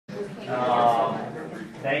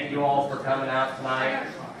Thank you all for coming out tonight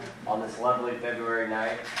on this lovely February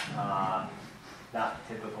night. Not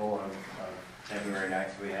typical of February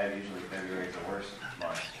nights we have. Usually February is the worst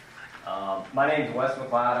month. My name is Wes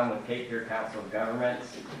McLeod. I'm with Cape Fear Council of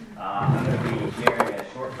Governments. I'm going to be sharing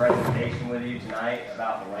a short presentation with you tonight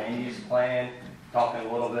about the land use plan, talking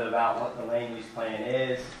a little bit about what the land use plan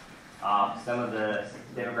is, some of the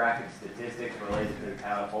demographic statistics related to the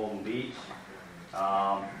town of Holden Beach,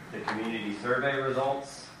 the community survey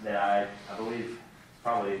results that I believe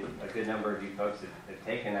probably a good number of you folks have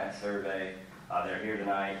taken that survey. They're here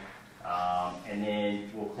tonight. And then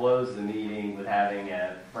we'll close the meeting with having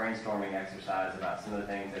a brainstorming exercise about some of the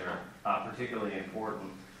things that are particularly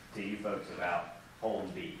important to you folks about Holden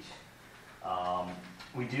Beach.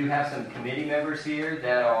 We do have some committee members here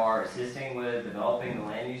that are assisting with developing the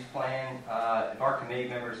land use plan. If our committee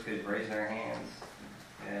members could raise their hands.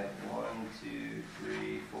 We have 1, 2,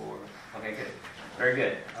 3, 4. Okay, good. Very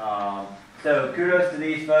good. So kudos to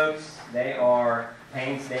these folks. They are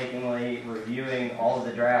painstakingly reviewing all of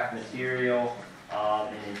the draft material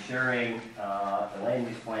and ensuring the land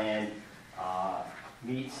use plan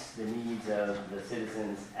meets the needs of the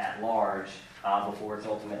citizens at large before it's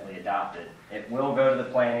ultimately adopted. It will go to the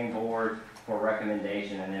planning board for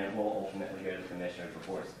recommendation, and then it will ultimately go to the commissioners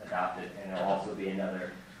before it's adopted, and there will also be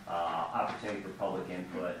another opportunity for public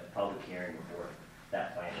input, public hearing before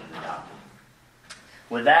that plan is adopted.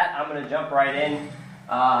 With that, I'm going to jump right in.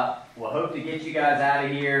 We'll hope to get you guys out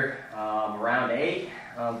of here around 8,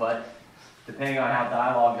 but depending on how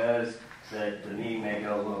dialogue goes, the meeting may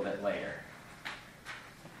go a little bit later.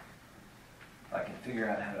 If I can figure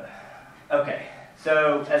out how to... Okay,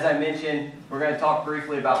 so as I mentioned, we're going to talk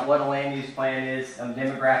briefly about what a land use plan is, some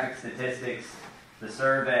demographic statistics, the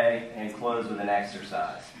survey, and close with an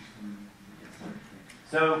exercise.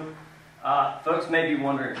 So, folks may be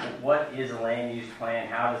wondering, what is a land use plan?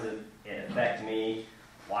 How does it affect me?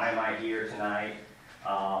 Why am I here tonight?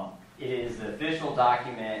 It is the official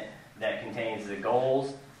document that contains the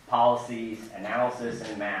goals, policies, analysis,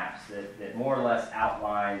 and maps that more or less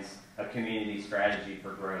outlines a community strategy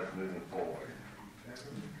for growth moving forward.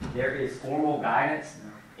 There is formal guidance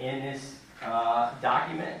in this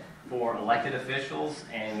document for elected officials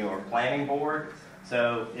and your planning board.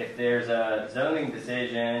 So if there's a zoning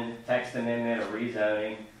decision, text amendment, or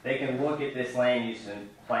rezoning, they can look at this land use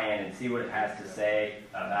plan and see what it has to say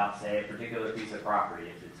about, say, a particular piece of property.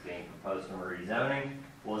 If it's being proposed for rezoning,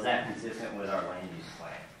 well, is that consistent with our land use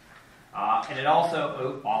plan? And it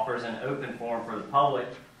also offers an open forum for the public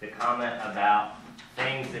to comment about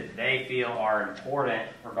things that they feel are important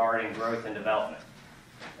regarding growth and development.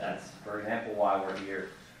 That's, for example, why we're here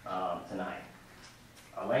tonight.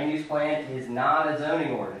 A land use plan is not a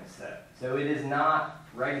zoning ordinance, though, so it is not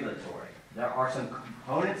regulatory. There are some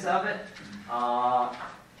components of it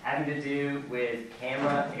having to do with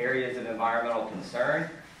CAMA areas of environmental concern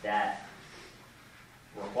that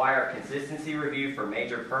require consistency review for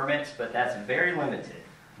major permits, but that's very limited.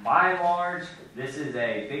 By and large, this is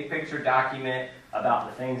a big picture document about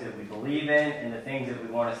the things that we believe in and the things that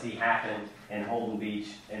we want to see happen in Holden Beach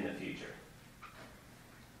in the future.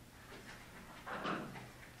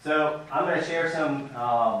 So I'm going to share some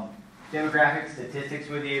demographic statistics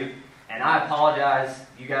with you, and I apologize,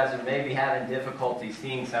 you guys are maybe having difficulty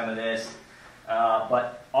seeing some of this,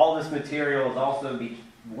 but all this material is also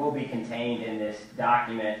will be contained in this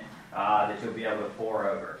document that you'll be able to pore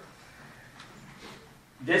over.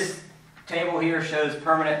 This table here shows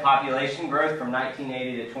permanent population growth from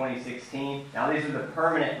 1980 to 2016. Now these are the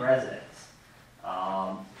permanent residents.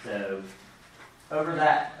 So from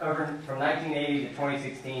 1980 to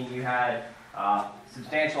 2016, you had a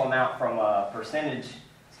substantial amount from a percentage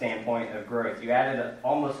standpoint of growth. You added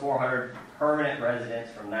almost 400 permanent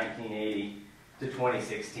residents from 1980 to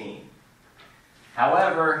 2016.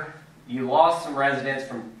 However, you lost some residents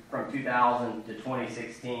from 2000 to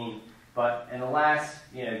 2016, but in the last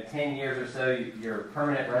 10 years or so, your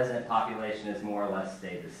permanent resident population has more or less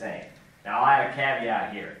stayed the same. Now, I have a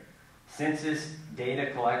caveat here. Census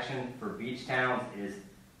data collection for beach towns is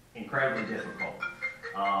incredibly difficult.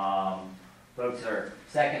 Folks are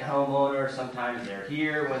second homeowners. Sometimes they're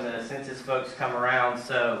here when the census folks come around.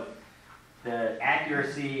 So the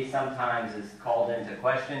accuracy sometimes is called into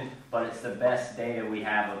question, but it's the best data we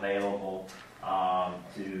have available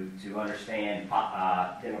to understand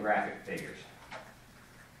demographic figures.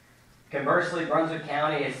 Conversely, Brunswick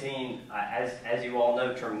County has seen, as you all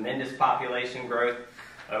know, tremendous population growth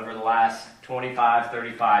over the last 25,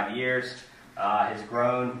 35 years. Has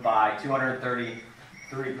grown by 233%.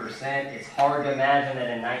 It's hard to imagine that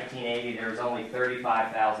in 1980 there was only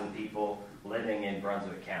 35,000 people living in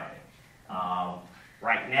Brunswick County.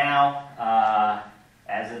 Right now,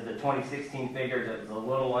 as of the 2016 figures, it was a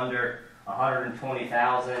little under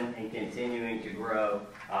 120,000 and continuing to grow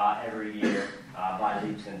every year by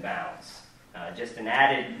leaps and bounds. Just an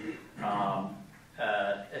added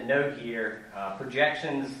a note here,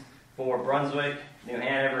 projections for Brunswick, New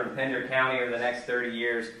Hanover, and Pender County over the next 30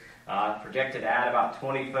 years, projected to add about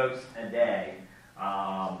 20 folks a day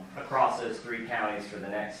across those 3 counties for the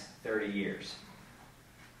next 30 years.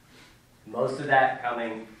 Most of that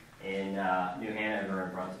coming in New Hanover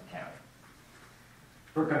and Brunswick County.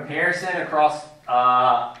 For comparison, across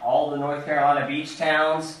all the North Carolina beach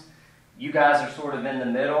towns, you guys are sort of in the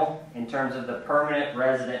middle in terms of the permanent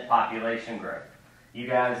resident population growth. You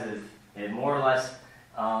guys have more or less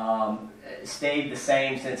stayed the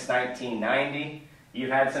same since 1990.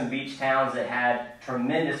 You've had some beach towns that had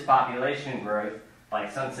tremendous population growth,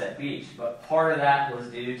 like Sunset Beach, but part of that was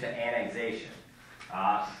due to annexation.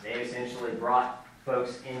 They essentially brought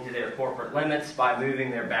folks into their corporate limits by moving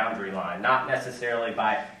their boundary line, not necessarily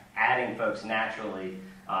by adding folks naturally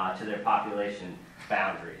to their population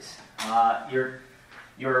boundaries.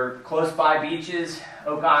 Your close by beaches,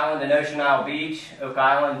 Oak Island and Ocean Isle Beach. Oak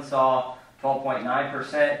Island saw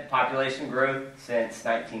 12.9% population growth since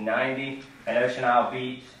 1990, and Ocean Isle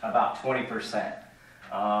Beach about 20%.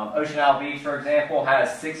 Ocean Isle Beach, for example,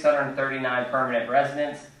 has 639 permanent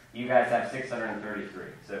residents. You guys have 633,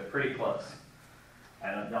 so pretty close.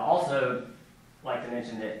 And I'd also like to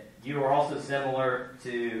mention that you are also similar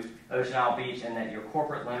to Ocean Isle Beach in that your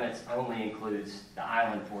corporate limits only includes the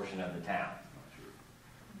island portion of the town.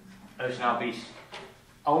 Ocean Isle Beach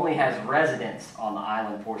only has residents on the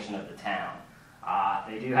island portion of the town.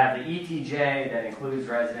 They do have the ETJ that includes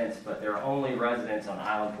residents, but there are only residents on the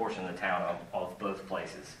island portion of the town of both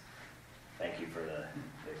places. Thank you for the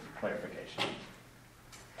clarification.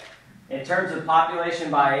 In terms of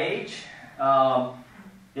population by age,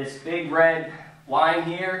 this big red line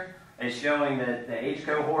here is showing the age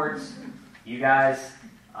cohorts. You guys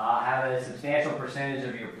have a substantial percentage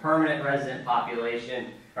of your permanent resident population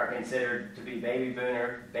are considered to be baby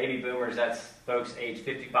boomers. That's folks aged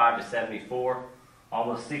 55 to 74.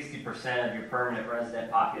 Almost 60% of your permanent resident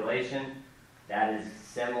population. That is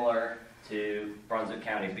similar to Brunswick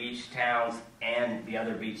County beach towns and the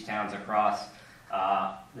other beach towns across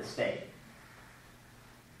the state.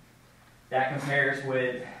 That compares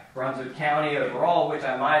with Brunswick County overall, which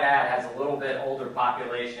I might add has a little bit older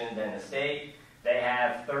population than the state. They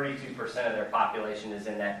have 32% of their population is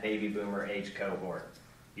in that baby boomer age cohort.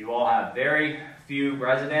 You all have very few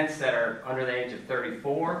residents that are under the age of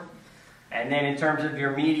 34. And then in terms of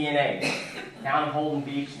your median age, Town of Holden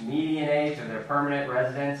Beach median age of their permanent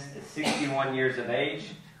residents is 61 years of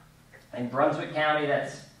age. In Brunswick County,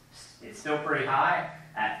 it's still pretty high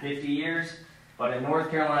at 50 years. But in North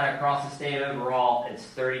Carolina, across the state overall, it's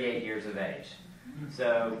 38 years of age.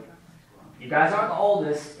 So you guys aren't the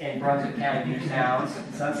oldest in Brunswick County beach towns.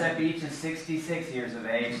 Sunset Beach is 66 years of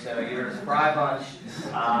age, so you're a spry bunch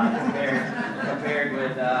compared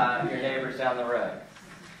with your neighbors down the road.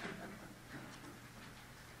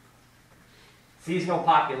 Seasonal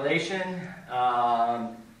population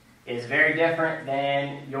is very different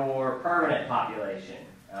than your permanent population.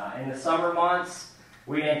 In the summer months,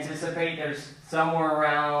 we anticipate there's somewhere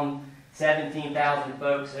around 17,000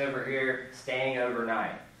 folks over here staying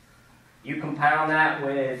overnight. You compound that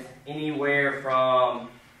with anywhere from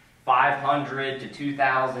 500 to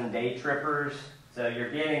 2,000 day trippers, so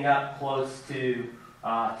you're getting up close to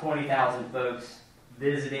 20,000 folks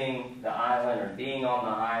visiting the island or being on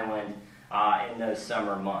the island in those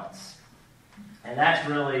summer months. And that's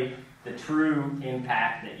really the true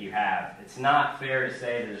impact that you have. It's not fair to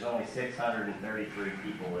say there's only 633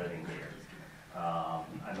 people living here, I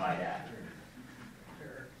might add.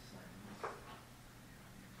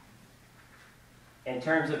 In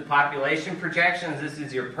terms of population projections, this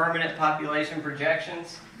is your permanent population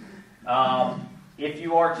projections. If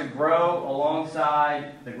you are to grow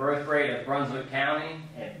alongside the growth rate of Brunswick County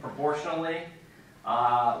and proportionally,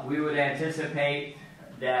 we would anticipate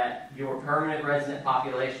that your permanent resident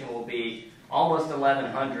population will be almost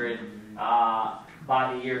 1,100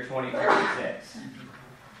 by the year 2036.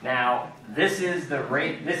 Now, this is the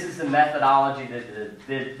rate. This is the methodology that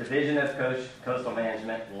the Division of Coastal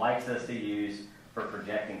Management likes us to use for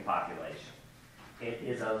projecting population. It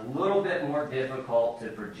is a little bit more difficult to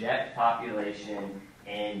project population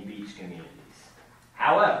in beach communities.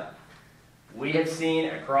 However, we have seen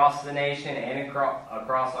across the nation and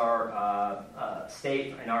across our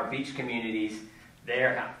state and our beach communities,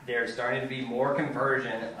 there's starting to be more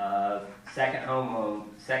conversion of second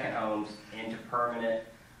homes into permanent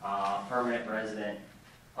resident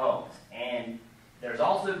homes. And there's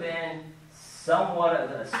also been somewhat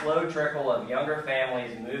of a slow trickle of younger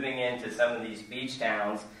families moving into some of these beach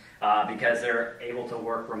towns because they're able to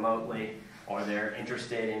work remotely or they're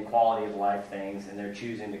interested in quality of life things and they're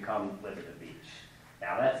choosing to come live at the beach.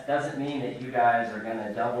 Now that doesn't mean that you guys are going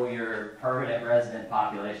to double your permanent resident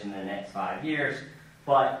population in the next 5 years,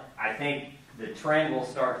 but I think the trend will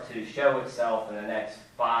start to show itself in the next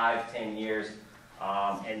 5-10 years,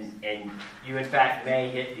 and you in fact may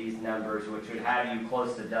hit these numbers, which would have you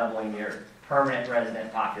close to doubling your permanent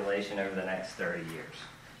resident population over the next 30 years.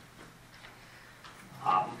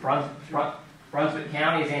 Brunswick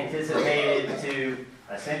County is anticipated to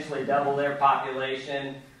essentially double their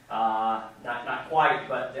population. Not quite,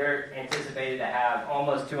 but they're anticipated to have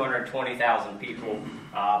almost 220,000 people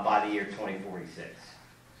by the year 2046.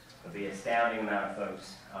 It'll be an astounding amount of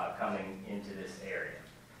folks coming into this area.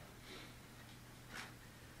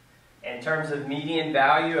 In terms of median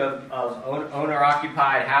value of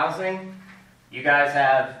owner-occupied housing, you guys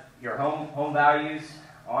have your home values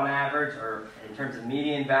on average, or in terms of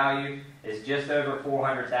median value, is just over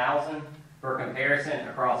 $400,000. For comparison,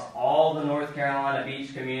 across all the North Carolina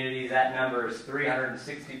beach communities, that number is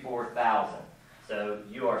 $364,000. So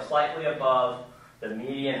you are slightly above the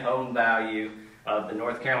median home value of the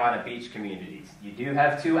North Carolina beach communities. You do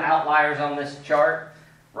have two outliers on this chart.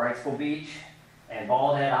 Wrightsville Beach and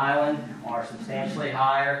Bald Head Island are substantially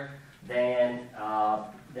higher than a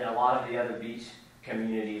lot of the other beach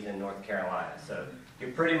communities in North Carolina. So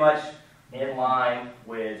you're pretty much in line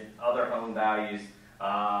with other home values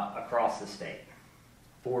across the state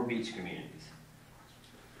for beach communities.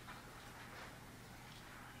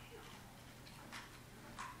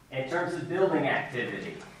 In terms of building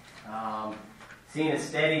activity, seeing a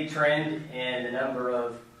steady trend in the number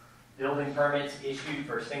of building permits issued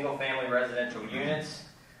for single-family residential units.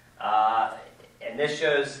 And this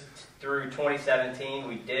shows through 2017.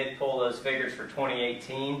 We did pull those figures for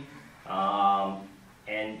 2018.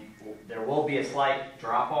 And there will be a slight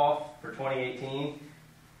drop-off for 2018.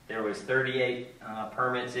 There was 38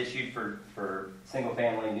 permits issued for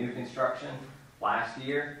single-family new construction last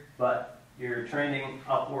year, but you're trending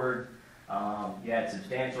upward. You had a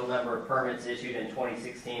substantial number of permits issued in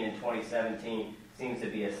 2016 and 2017. Seems to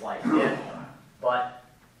be a slight dip, but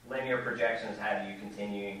linear projections have you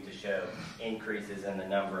continuing to show increases in the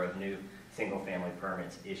number of new single-family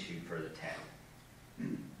permits issued for the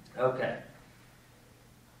town. Okay.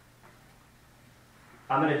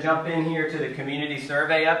 I'm going to jump in here to the community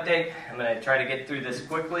survey update. I'm going to try to get through this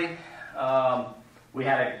quickly. We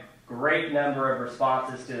had a great number of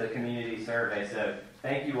responses to the community survey, so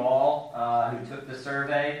thank you all who took the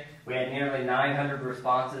survey. We had nearly 900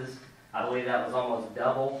 responses. I believe that was almost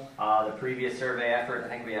double the previous survey effort. I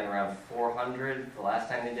think we had around 400 the last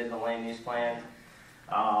time they did the land use plan.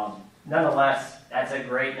 Nonetheless, that's a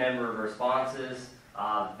great number of responses.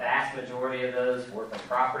 Vast majority of those were from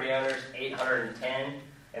property owners, 810.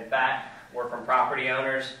 In fact, were from property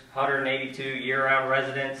owners, 182 year-round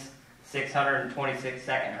residents, 626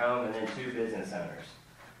 second home, and then 2 business owners.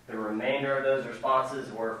 The remainder of those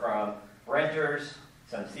responses were from renters,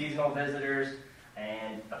 some seasonal visitors,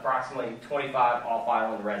 and approximately 25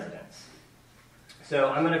 off-island residents. So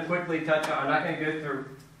I'm going to quickly touch on, I'm not going to go through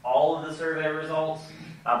all of the survey results,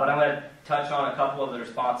 but I'm going to touch on a couple of the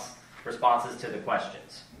responses to the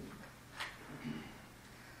questions.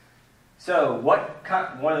 So one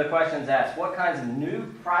of the questions asked, what kinds of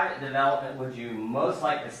new private development would you most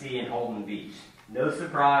like to see in Holden Beach? No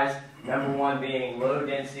surprise, number one being low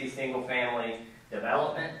density single family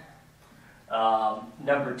development.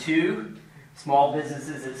 Number two, small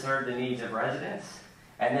businesses that serve the needs of residents.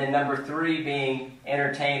 And then number three being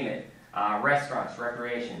entertainment, restaurants,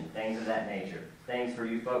 recreation, things of that nature. Things for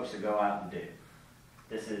you folks to go out and do.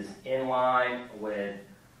 This is in line with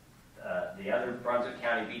the other Brunswick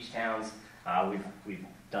County beach towns. We've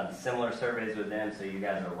done similar surveys with them, so you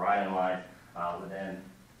guys are right in line with them.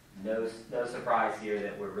 No surprise here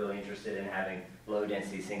that we're really interested in having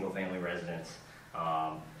low-density single-family residents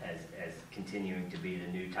as continuing to be the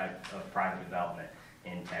new type of private development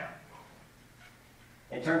in town.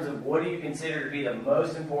 In terms of what do you consider to be the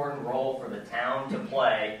most important role for the town to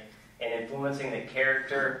play in influencing the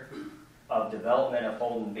character of development of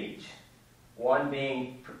Holden Beach? One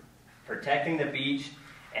being protecting the beach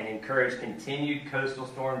and encourage continued coastal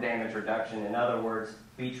storm damage reduction. In other words,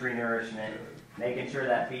 beach renourishment, making sure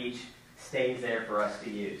that beach stays there for us to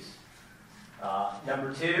use.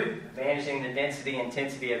 Number two, managing the density and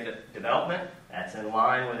intensity of development. That's in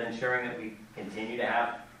line with ensuring that we continue to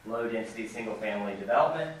have low density single family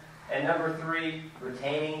development. And number three,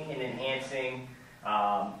 retaining and enhancing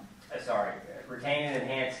retain and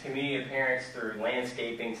enhance community appearance through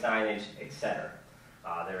landscaping, signage, etc.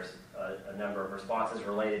 There's a number of responses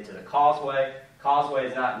related to the causeway. Causeway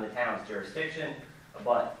is not in the town's jurisdiction,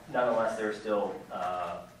 but nonetheless, there are still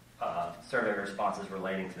survey responses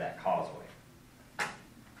relating to that causeway.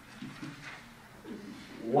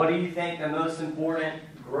 What do you think the most important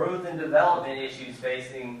growth and development issues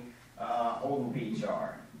facing Holden Beach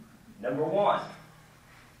are? Number 1,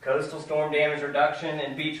 coastal storm damage reduction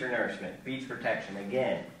and beach renourishment, beach protection.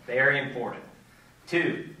 Again, very important.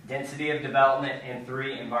 2, density of development, and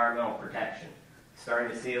 3, environmental protection. Starting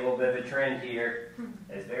to see a little bit of a trend here.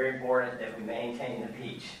 It's very important that we maintain the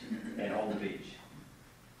beach in Holden Beach.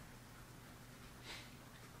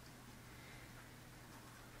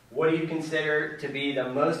 What do you consider to be the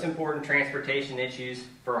most important transportation issues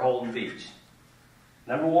for Holden Beach?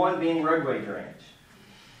 Number 1 being roadway drainage.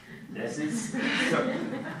 This is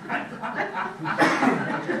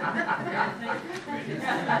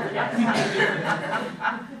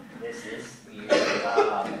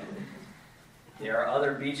there are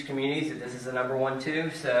other beach communities that this is the number 1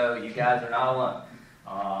 too, so you guys are not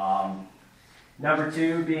alone. Number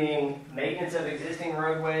 2 being maintenance of existing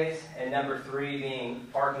roadways, and number 3 being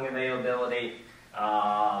parking availability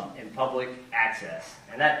and public access.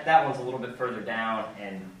 And that one's a little bit further down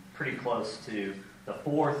and pretty close to the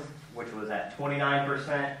 4th, which was at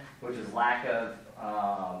 29%, which is lack of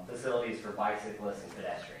facilities for bicyclists and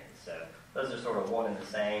pedestrians. So those are sort of one and the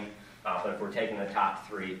same, but if we're taking the top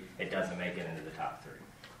 3, it doesn't make it into the top 3.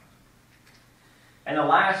 And the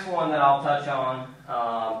last one that I'll touch on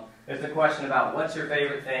is the question about what's your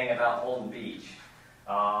favorite thing about Holden Beach?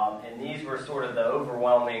 And these were sort of the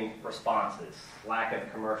overwhelming responses. Lack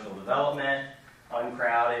of commercial development,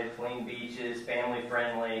 uncrowded, clean beaches,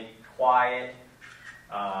 family-friendly, quiet,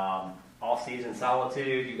 all-season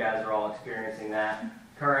solitude. You guys are all experiencing that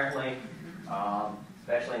currently.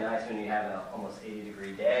 Especially nice when you have an almost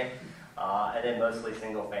 80-degree day. And then mostly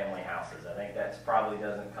single-family houses. I think that probably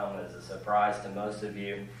doesn't come as a surprise to most of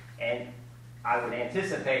you. And I would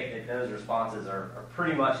anticipate that those responses are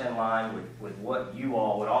pretty much in line with what you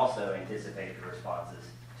all would also anticipate the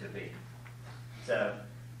responses to be. So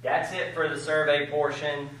that's it for the survey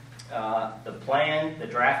portion. The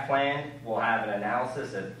draft plan, will have an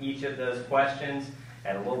analysis of each of those questions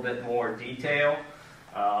and a little bit more detail.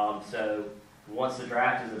 So once the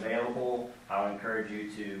draft is available, I'll encourage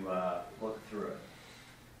you to look through it.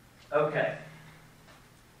 Okay.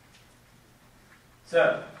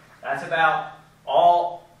 So that's about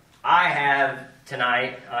all I have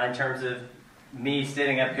tonight in terms of me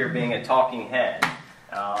sitting up here being a talking head.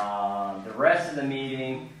 The rest of the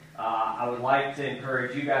meeting, I would like to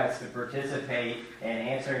encourage you guys to participate in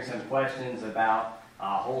answering some questions about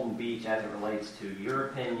Holden Beach as it relates to your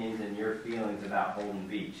opinions and your feelings about Holden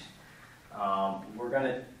Beach. I'm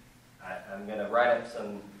gonna write up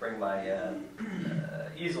bring my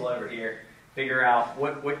easel over here, figure out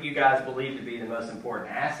what you guys believe to be the most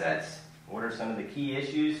important assets, what are some of the key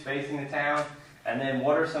issues facing the town, and then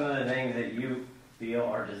what are some of the things that you feel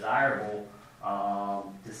are desirable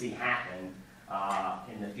to see happen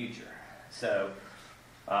in the future. So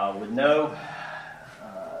with no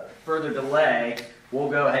further delay, we'll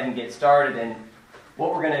go ahead and get started. And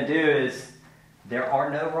what we're going to do is, there are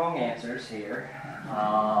no wrong answers here,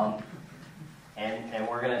 and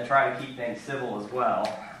we're going to try to keep things civil as well.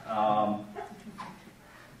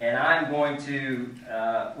 And I'm going to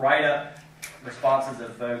write up responses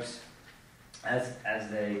of folks as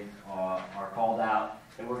they are called out,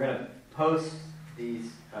 and we're going to post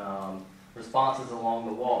these responses along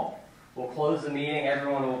the wall. We'll close the meeting.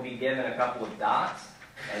 Everyone will be given a couple of dots,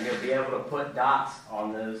 and you'll be able to put dots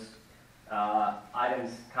on those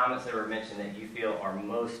items, comments that were mentioned that you feel are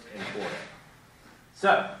most important.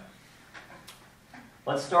 So,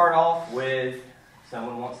 let's start off with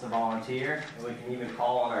someone wants to volunteer, and we can even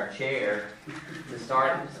call on our chair to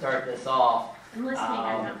start this off. I'm listening,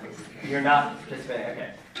 I'm not participating. You're not participating,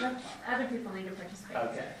 okay. Other people need to participate.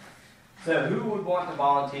 Okay. So who would want to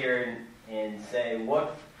volunteer and say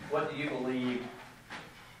what do you believe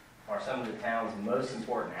are some of the town's most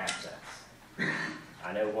important assets?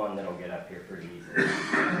 I know one that'll get up here pretty easily.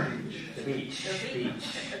 The beach. The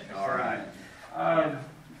beach. All right.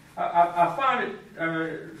 I find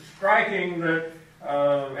it striking that,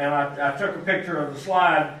 and I took a picture of the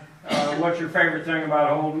slide, what's your favorite thing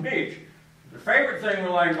about Holden Beach? The favorite thing we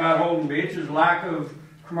like about Holden Beach is lack of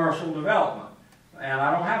commercial development. And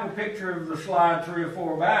I don't have a picture of the slide 3 or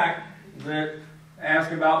 4 back that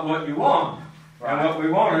ask about what you want. Right. And what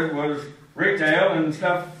we wanted was retail and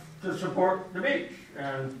stuff to support the beach.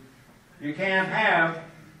 And you can't have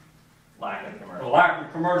Lack of The commercial. lack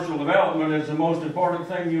of commercial development is the most important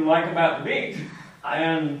thing you like about the beach.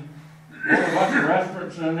 And a bunch of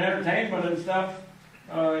restaurants and entertainment and stuff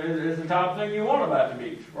is the top thing you want about the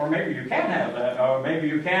beach. Or maybe you can have that, or maybe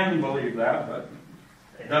you can believe that, but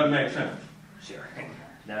it doesn't make sense. Sure.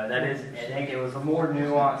 No, that is, I think it was a more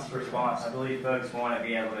nuanced response. I believe folks want to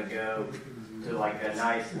be able to go to like a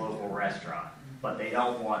nice local restaurant, but they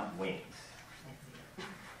don't want wings.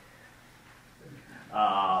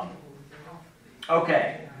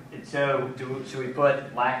 Okay, so should we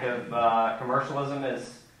put lack of commercialism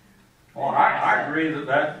as? Well, I agree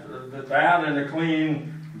that and the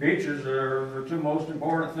clean beaches are the two most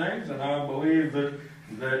important things, and I believe that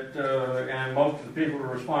and most of the people who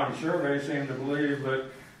respond to surveys seem to believe that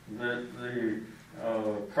the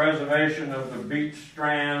preservation of the beach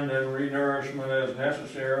strand and renourishment as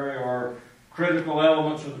necessary are critical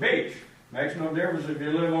elements of the beach. Makes no difference if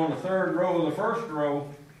you live on the third row or the first row,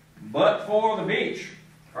 but for the beach.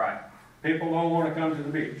 Right. People don't want to come to the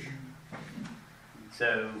beach.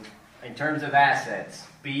 So, in terms of assets,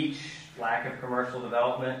 beach, lack of commercial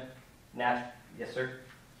development, yes, sir?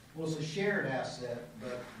 Well, it's a shared asset,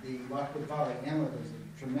 but like we call it, inlet is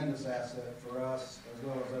a tremendous asset for us as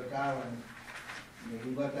well as Oak Island. You know,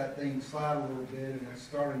 we let that thing slide a little bit and it's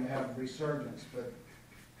starting to have a resurgence, but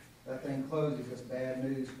that thing closes, it's bad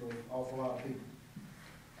news for an awful lot of people.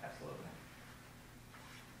 Absolutely.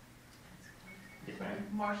 Yes, ma'am.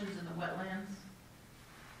 Marshes and the wetlands.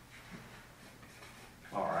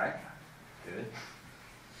 All right. Good.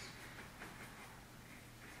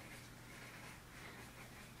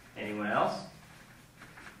 Anyone else?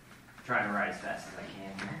 Trying to write as fast as I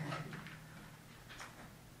can.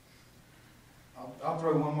 I'll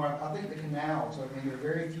throw one more. I think the canals, I mean, there are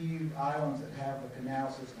very few islands that have a canal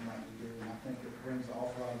system like we do, and I think it brings an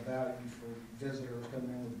awful lot of value for visitors coming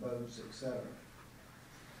in with boats, etc.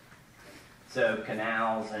 So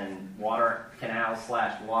canals and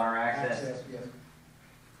canals/water access. Yes.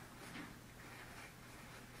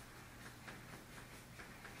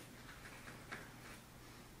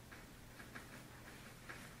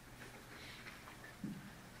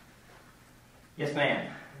 Yes, ma'am.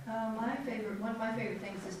 One of my favorite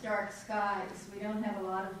things is dark skies. We don't have a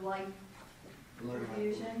lot of light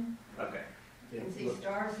diffusion. Okay. You can see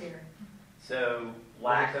stars here. So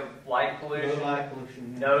lack of light pollution. Low light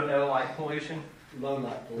pollution. No light pollution. Low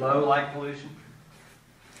light pollution. Low light pollution.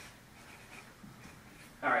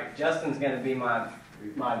 All right, Justin's going to be my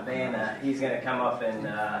Vanna. He's going to come up and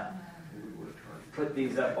put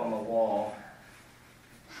these up on the wall.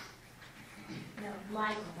 No,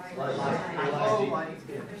 light. Low light.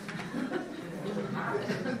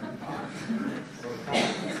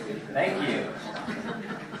 Thank you.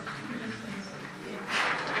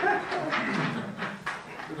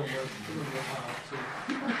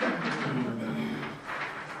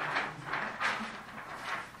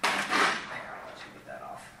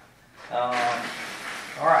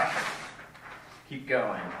 All right, keep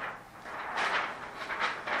going.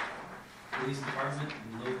 Police department,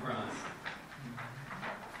 low crime.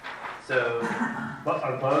 So,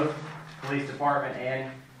 are both police department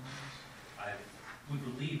and? I would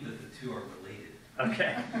believe that the two are related.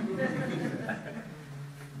 Okay.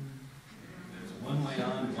 There's one way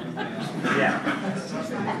on, one way off. Yeah.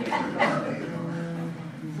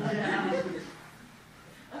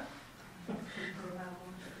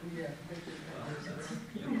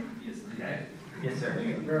 Yes, sir.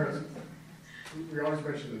 We always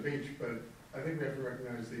mention the beach, but I think we have to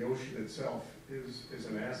recognize the ocean itself is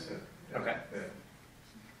an asset. Okay. That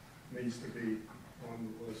needs to be on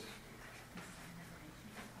the list.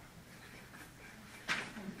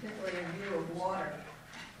 Particularly a view of water.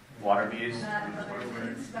 Water views. Not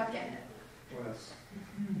getting stuck in it. Well, that's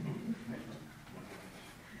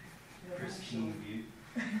Pristine view.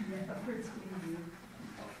 A pristine view.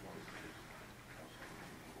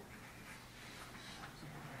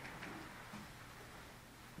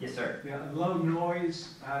 Yes, sir. Yeah, low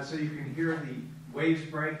noise, so you can hear the waves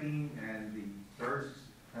breaking and the birds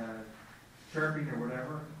chirping or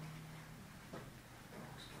whatever.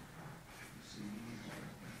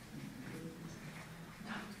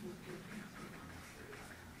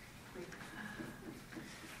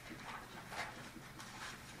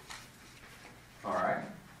 All right.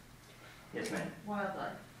 Yes, ma'am.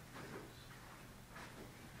 Wildlife.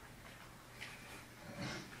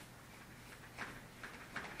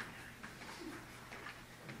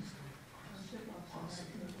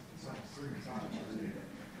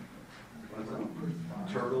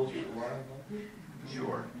 turtles.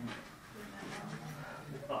 Sure.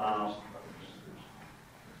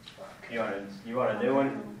 You want a new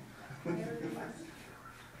one?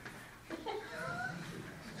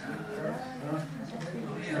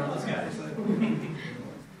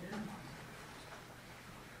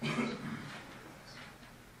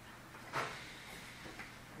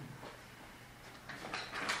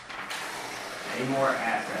 more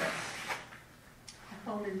assets?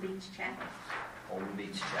 Holden Beach Chapel. Holden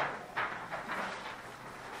Beach Chapel.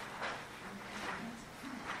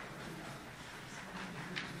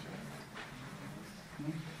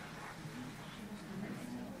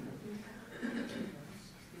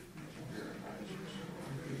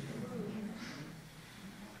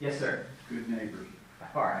 Yes, sir. Good neighbors.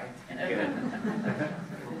 All right, good.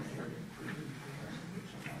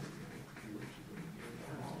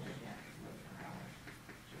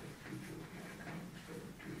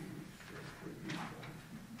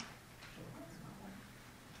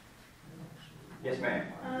 Yes,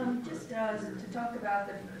 ma'am. Just to talk about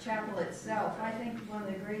the chapel itself, I think one of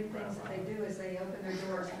the great things that they do is they open their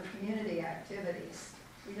doors for community activities.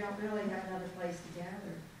 We don't really have another place to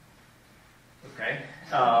gather. Okay.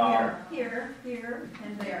 Here,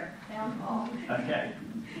 and there, town hall. Okay.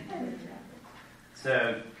 And the chapel.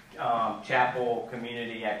 So, chapel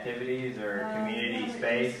community activities or community Yeah,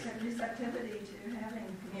 space? Receptivity to having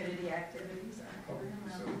community activities. I don't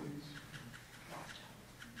know. Facilities.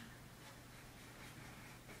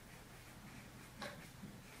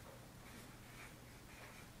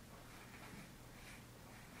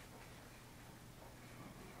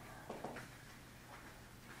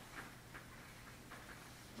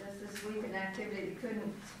 Just this week, an activity that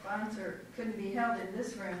couldn't be held in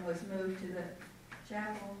this room was moved to the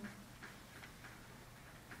chapel.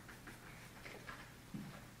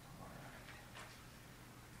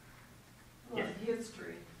 Yes.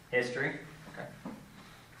 History. History? Okay.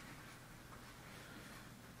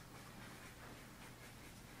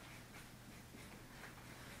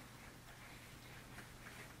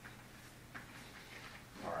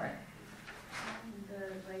 All right.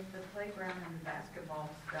 The playground and the basketball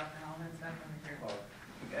stuff and all that stuff in here.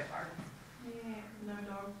 Okay. Yeah, no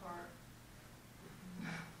dog park.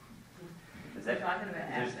 Is that, Talking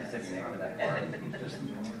about is there a assets. specific name for that part?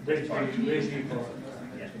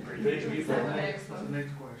 Next one.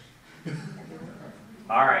 Next question.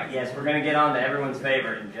 All right, yes, we're gonna get on to everyone's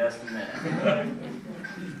favorite in just a minute.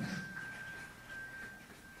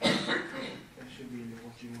 That should be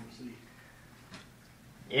what you want to see.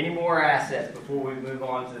 Any more assets before we move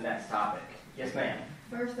on to the next topic? Yes, ma'am.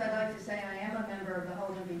 First, I'd like to say I am a member of the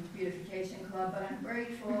Holden Beach Beautification Club, but I'm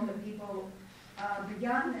grateful that people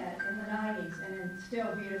began that in the 90s and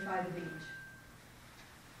still beautify the beach.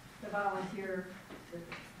 To volunteer to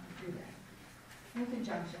do that in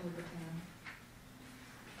conjunction with the town.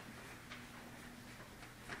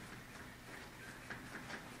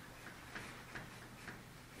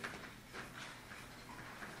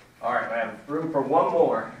 All right, we have room for one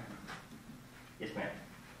more. Yes, ma'am.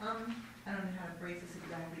 I don't know how to phrase this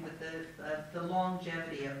exactly, but the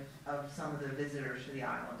longevity of some of the visitors to the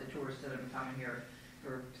island, the tourists that have been coming here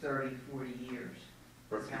for 30, 40 years.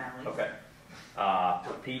 As families. Okay.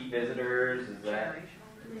 Repeat visitors, is that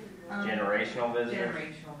Generational. generational visitors?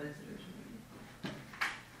 Generational visitors.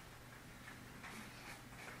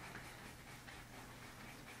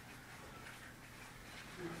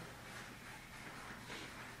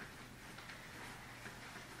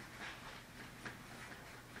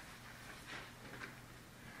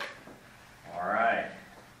 All right,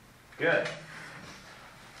 good.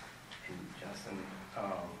 And Justin, I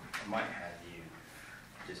might have you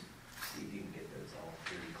just see if you can get those all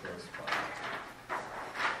pretty close by.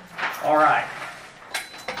 All right.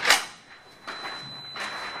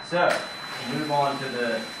 So, move on to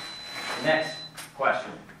the next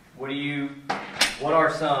question. What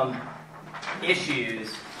are some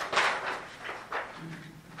issues?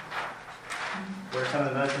 What are some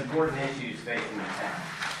of the most important issues facing the town?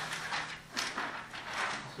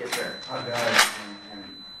 Yes, sir. I've got it, and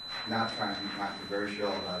not trying to be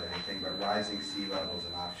controversial about anything, but rising sea levels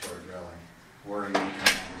and offshore drilling worry me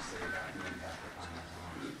tremendously about the impact upon our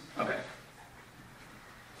economies. Okay.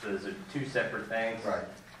 So those are two separate things? Right.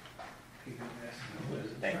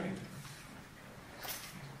 Thank you.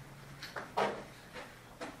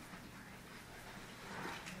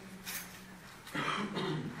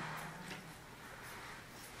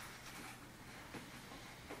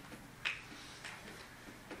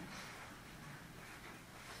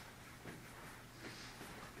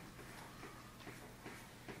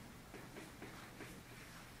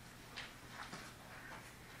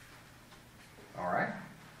 All right.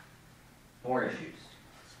 More issues.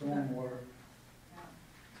 Stormwater.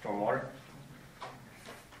 Stormwater?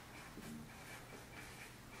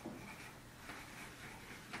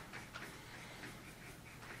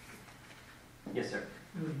 Yes, sir.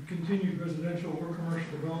 Continued residential or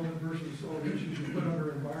commercial development versus all the issues you put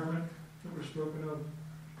under environment that were spoken of,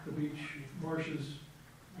 the beach, marshes,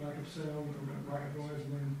 lack of sound, or lack of noise,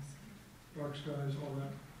 and then dark skies, all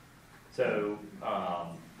that. So,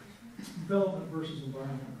 Development versus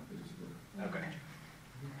environment, basically. okay.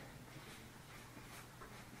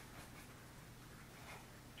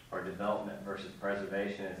 Or development versus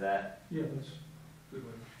preservation, is that? Yeah, that's a good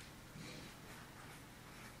way.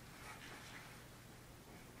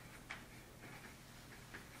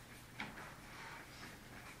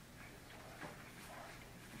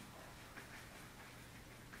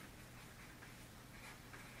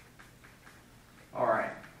 All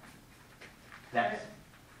right. Next.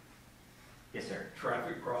 Yes, sir.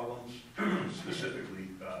 Traffic problems, specifically,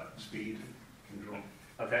 speed control.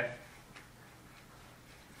 Okay.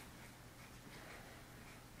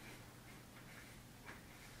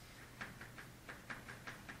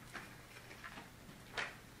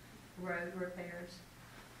 Road repairs.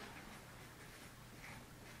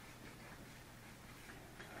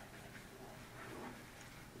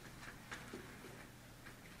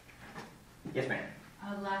 Yes, ma'am.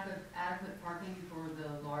 A lack of adequate parking for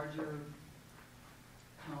the larger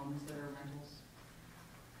homes that are rentals.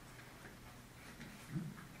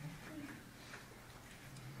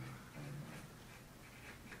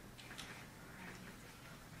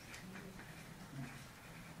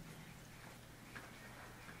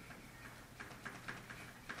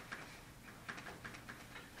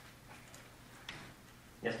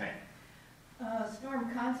 Yes, ma'am.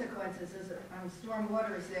 Storm consequences is, storm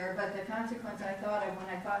water is there, but the consequence I thought of when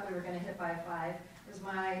I thought we were gonna hit by 5 was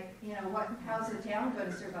my, how's the town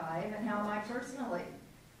gonna survive and how am I personally,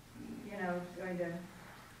 going to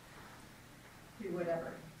do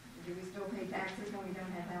whatever? Do we still pay taxes when we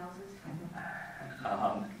don't have houses?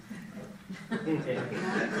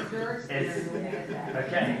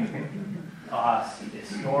 Okay. Is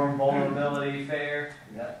storm vulnerability fair?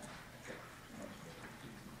 Yeah.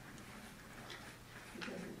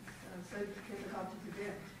 Because it's so difficult to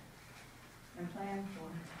predict and plan for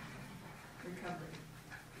recovery.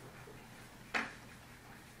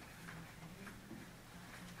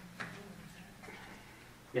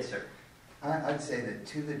 Yes, sir. I'd say that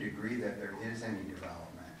to the degree that there is any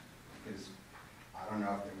development, because I don't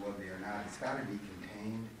know if there will be or not, it's got to be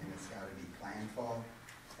contained and it's got to be planful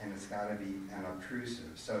and it's got to be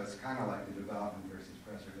unobtrusive. So it's kind of like the development versus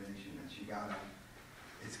preservation.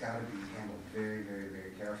 It's got to be handled very, very,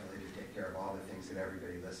 very carefully to take care of all the things that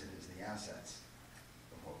everybody listed as the assets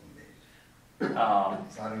of Holden Beach.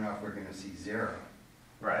 So I don't know if we're going to see zero.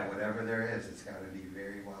 Right. But whatever there is, it's got to be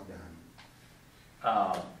very well done.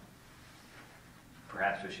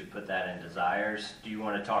 Perhaps we should put that in desires. Do you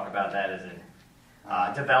want to talk about that as in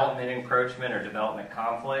development encroachment or development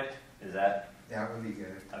conflict? Is that? That would be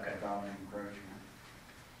good. Okay. Development encroachment.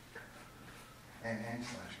 And /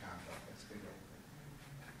 conflict, that's good.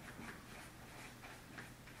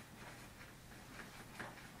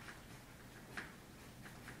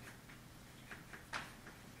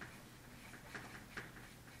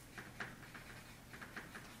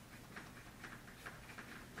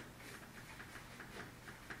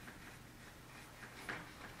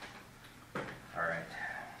 All right.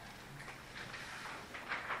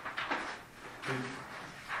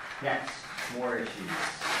 Next, more issues.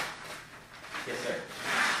 Yes, sir.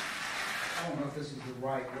 I don't know if this is the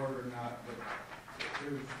right word or not, but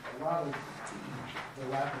there's a lot of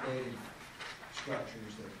dilapidated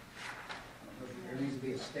structures that there needs to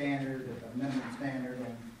be a standard, a minimum standard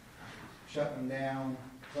on shutting them down,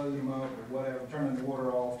 closing them up, or whatever, turning the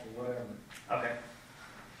water off, or whatever. Okay.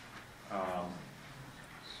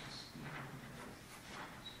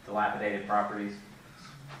 Dilapidated properties.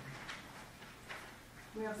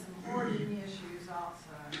 We have some hoarding issues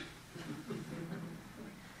also.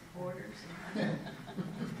 Borders.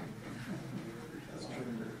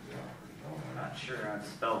 Not sure I've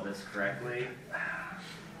spelled this correctly.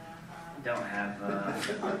 Don't have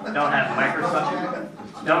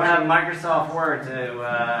Microsoft. Don't have Microsoft Word to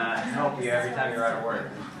help you every time you write a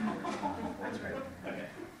word. That's right. Okay.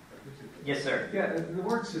 Yes, sir. Yeah, the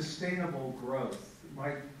word sustainable growth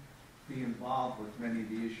might be involved with many of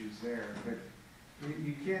the issues there, but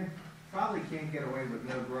you probably can't get away with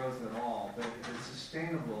no growth at all. But if it's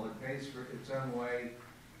sustainable, it pays for its own way,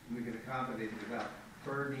 and we can accommodate it without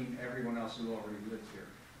burdening everyone else who already lives here.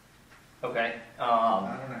 Okay. I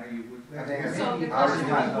don't know how you would. I think So the I was question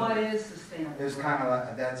kind is, of- what is sustainable? It's kind of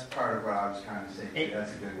like, that's part of what I was trying to say, too.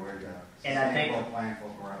 That's a good word, though. And I think- Sustainable,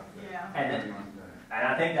 planful growth. Yeah. And Everyone's got it. And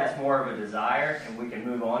I think that's more of a desire, and we can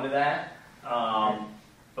move on to that.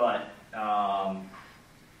 But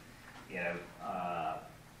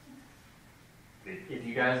if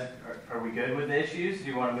you guys are we good with the issues? Do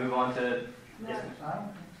you want to move on to? Yes.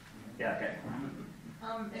 Yeah. Okay.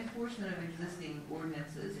 Enforcement of existing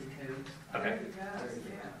ordinances and codes. Okay.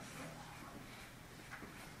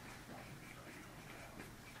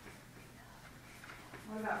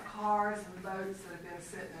 What about cars and boats that have been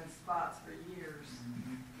sitting in spots for years?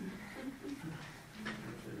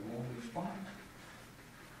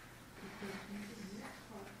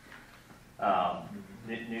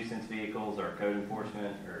 Nuisance vehicles or code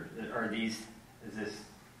enforcement, or are these, is this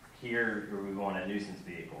here, or we want a nuisance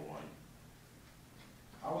vehicle one?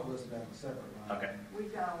 I would list that as a separate line. Okay.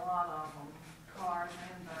 We've got a lot of them, cars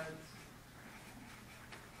and boats.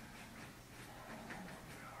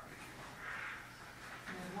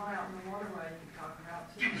 There's one out in the waterway you can talk about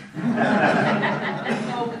too.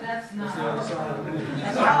 Oh, but that's not.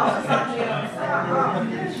 That's not the other side.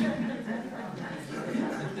 Yes, ma'am.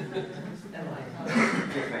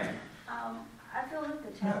 I feel that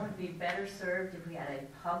the town would be better served if we had a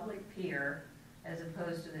public pier as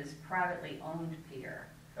opposed to this privately owned pier.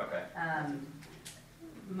 Okay.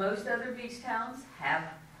 Most other beach towns have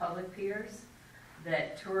public piers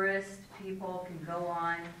that tourist people can go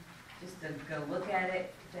on just to go look at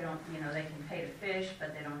it. They don't, they can pay to fish,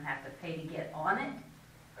 but they don't have to pay to get on it,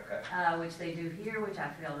 Okay. which they do here, which I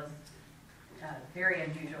feel is very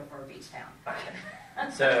unusual for a beach town. Okay.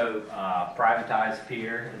 So, privatized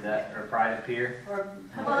pier, is that, or private pier? Or,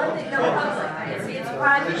 well, I think, no, public, it's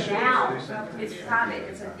private now, it's private,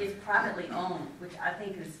 it's privately owned, which I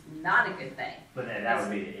think is not a good thing. But then that would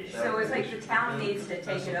be the issue. So it's like the town needs to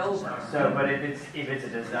take it over. So, but if it's a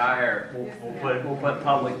desire, we'll put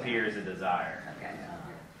public pier as a desire.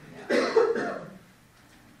 Okay.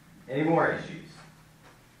 Any more issues?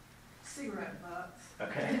 Cigarette butts.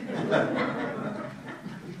 Okay.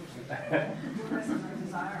 That's no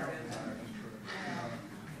desire.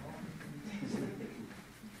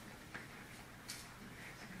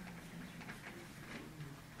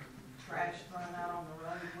 Trash thrown out on the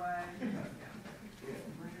roadway.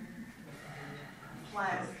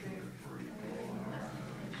 Plastic.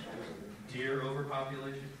 Deer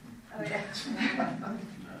overpopulation? Oh, yeah.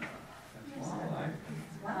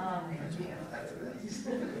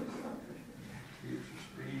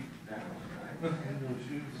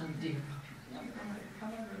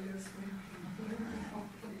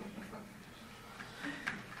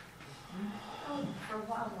 For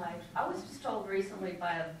wildlife, I was just told recently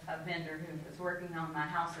by a vendor who was working on my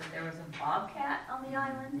house that there was a bobcat on the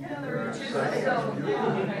island. Yeah, there is. So,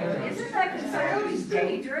 isn't that considered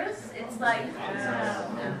dangerous? It's like,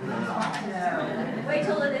 no. Wait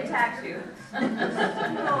till it attacks you. It's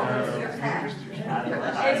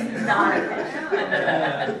not a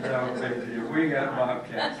We got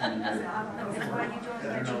bobcats in there.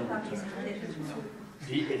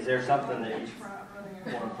 Is there something that you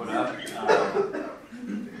want to put up?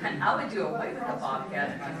 I would do away with the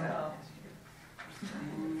bobcat myself.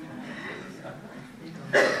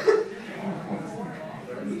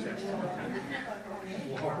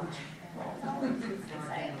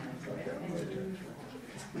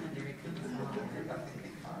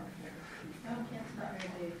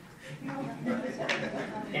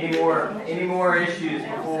 Any more issues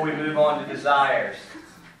before we move on to desires?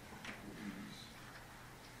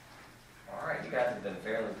 All right, you guys have been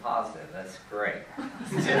fairly positive. That's great.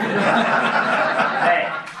 Hey,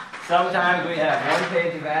 sometimes we have 1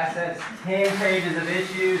 page of assets, 10 pages of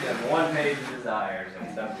issues, and 1 page of desires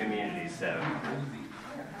in some communities. So.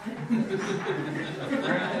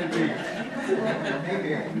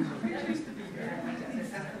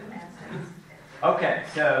 Okay,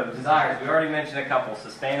 so desires, we already mentioned a couple.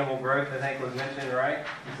 Sustainable growth, I think, was mentioned, right?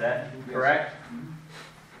 Is that correct?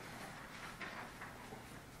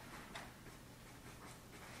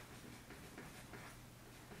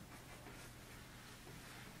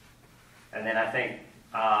 And then I think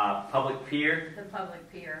public pier. The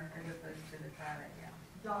public pier as opposed to the private, yeah.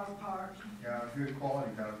 Dog park. Yeah, good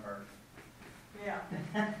quality dog park, Yeah.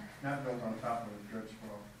 not built on top of a dredge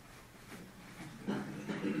swell.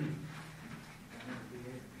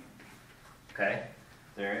 Okay.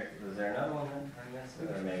 Was there another one then? I guess,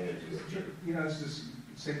 or maybe there's just.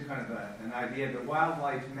 It's the same kind of an idea, but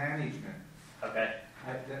wildlife management. Okay.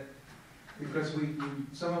 Because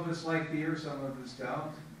some of us like deer, some of us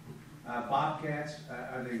don't. Bobcats,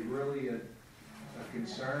 are they really a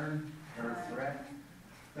concern or a threat?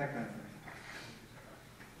 That kind of thing.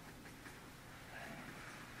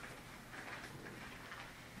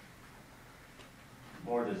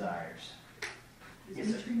 More desires. Is Yes,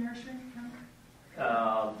 sir. beach nourishment count?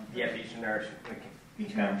 Yeah, beach nourishment.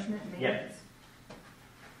 Beach nourishment Yeah. maintenance?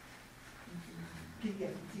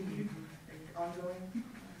 Continue, ongoing?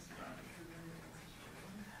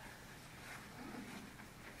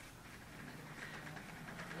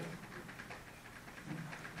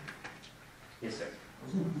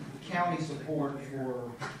 county support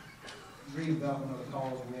for redevelopment of the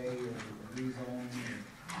causeway or rezoning.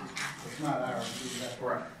 It's not ours.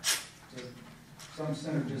 Right. So some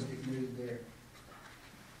synergistic move there.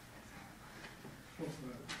 What's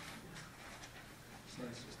that?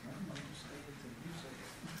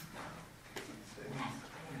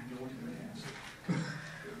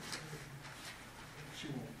 She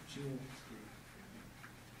won't.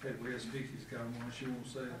 Hey, where's Vicky's got one, she won't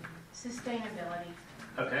say it. Sustainability.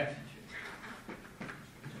 Okay.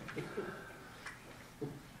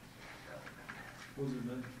 What does it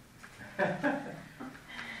mean?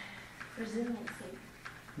 Resiliency.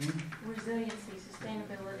 Resiliency,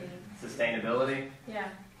 sustainability. Sustainability. Yeah.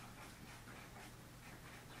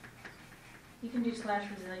 You can do /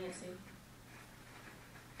 resiliency.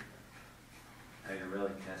 Oh, you're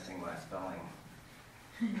really testing my spelling.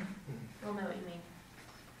 We'll know what you mean.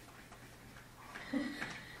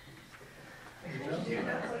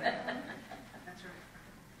 That's right.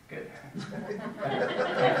 Good.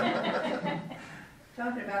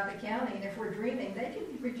 Talking about the county, and if we're dreaming, they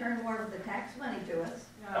can return more of the tax money to us.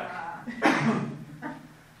 Oh,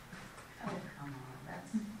 come on,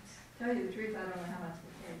 that's, Tell you the truth, I don't know how much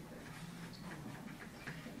they take,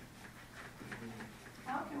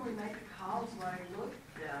 How can we make the causeway look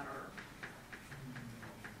better?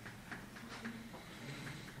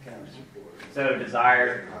 So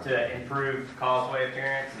desire to improve causeway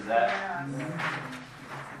appearance, is that? Yeah.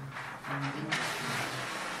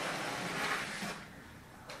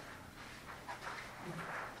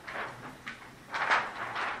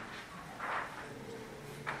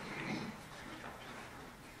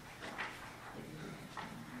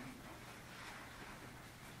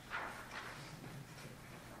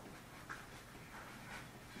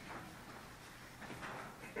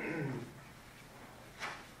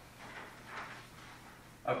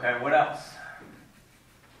 Okay, what else?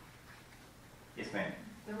 Yes, ma'am.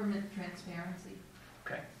 Government transparency.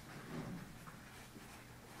 Okay.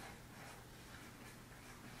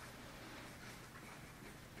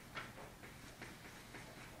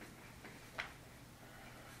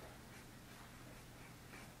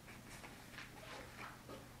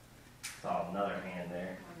 Saw another hand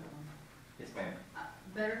there. Yes, ma'am.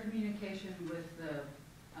 Better communication with the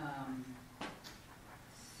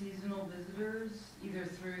seasonal visitors, either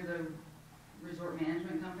through the resort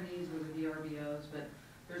management companies or the VRBOs, but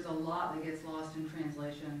there's a lot that gets lost in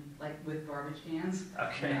translation, like with garbage cans.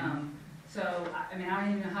 Okay. So, I mean, I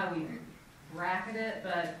don't even know how we bracket it,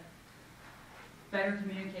 but better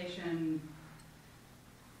communication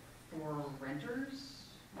for renters.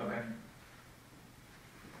 Okay.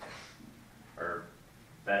 Or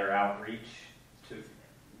better outreach to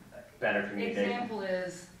better communication. Example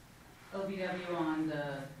is OVW on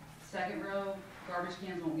the second row, garbage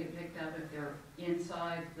cans won't get picked up if they're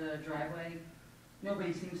inside the driveway.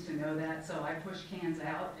 Nobody seems to know that, so I push cans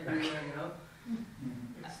out everywhere I go.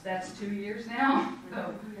 That's 2 years now,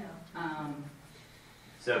 so,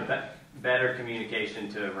 So better communication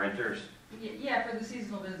to renters. yeah, for the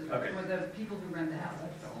seasonal visitors, Okay. for the people who rent the houses.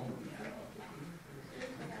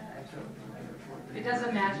 It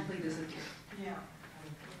doesn't magically disappear. Yeah.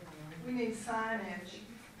 We need signage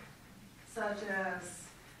such as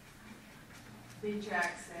beach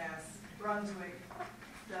access. Brunswick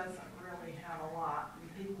doesn't really have a lot.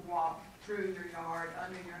 People walk through your yard,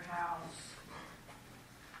 under your house.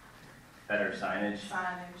 Better signage.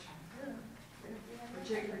 Signage,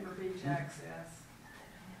 particularly for beach access.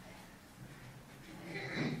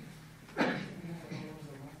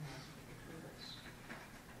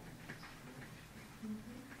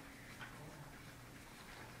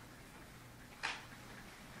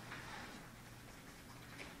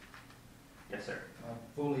 Yes, sir.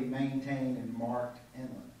 Fully maintained and marked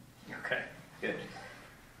inlet. Okay, good.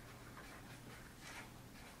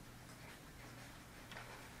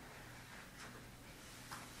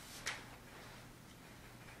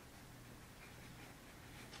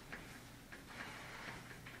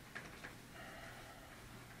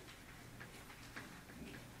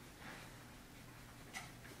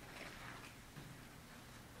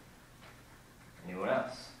 Anyone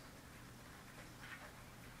else?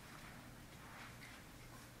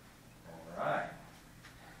 All right.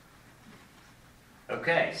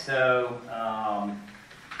 Okay, so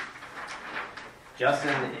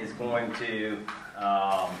Justin is going to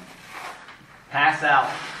pass out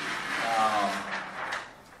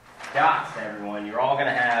dots to everyone. You're all going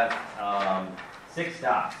to have 6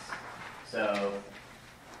 dots. So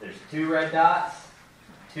there's 2 red dots,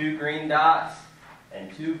 2 green dots,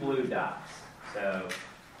 and 2 blue dots. So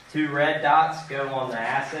 2 red dots go on the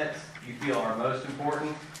assets you feel are most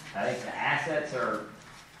important. I think the assets are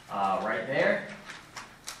right there.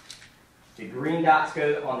 The green dots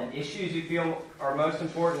go on the issues you feel are most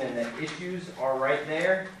important, and the issues are right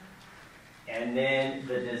there. And then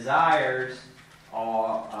the desires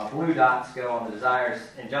are, blue dots go on the desires.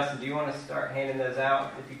 And Justin, do you want to start handing those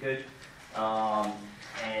out, if you could?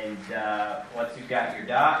 Once you've got your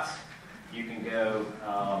dots, you can go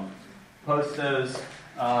post those,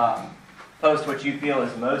 post what you feel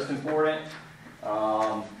is most important.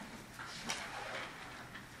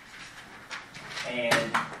 And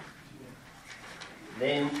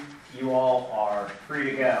then you all are free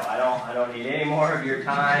to go. I don't need any more of your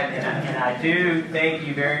time, and I do thank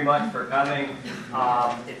you very much for coming.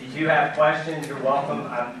 If you do have questions, you're welcome.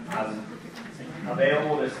 I'm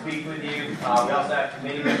available to speak with you. We also have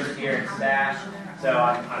committee members here and staff, so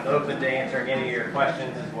I'm open to answering any of your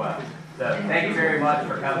questions as well. So thank you very much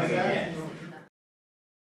for coming again.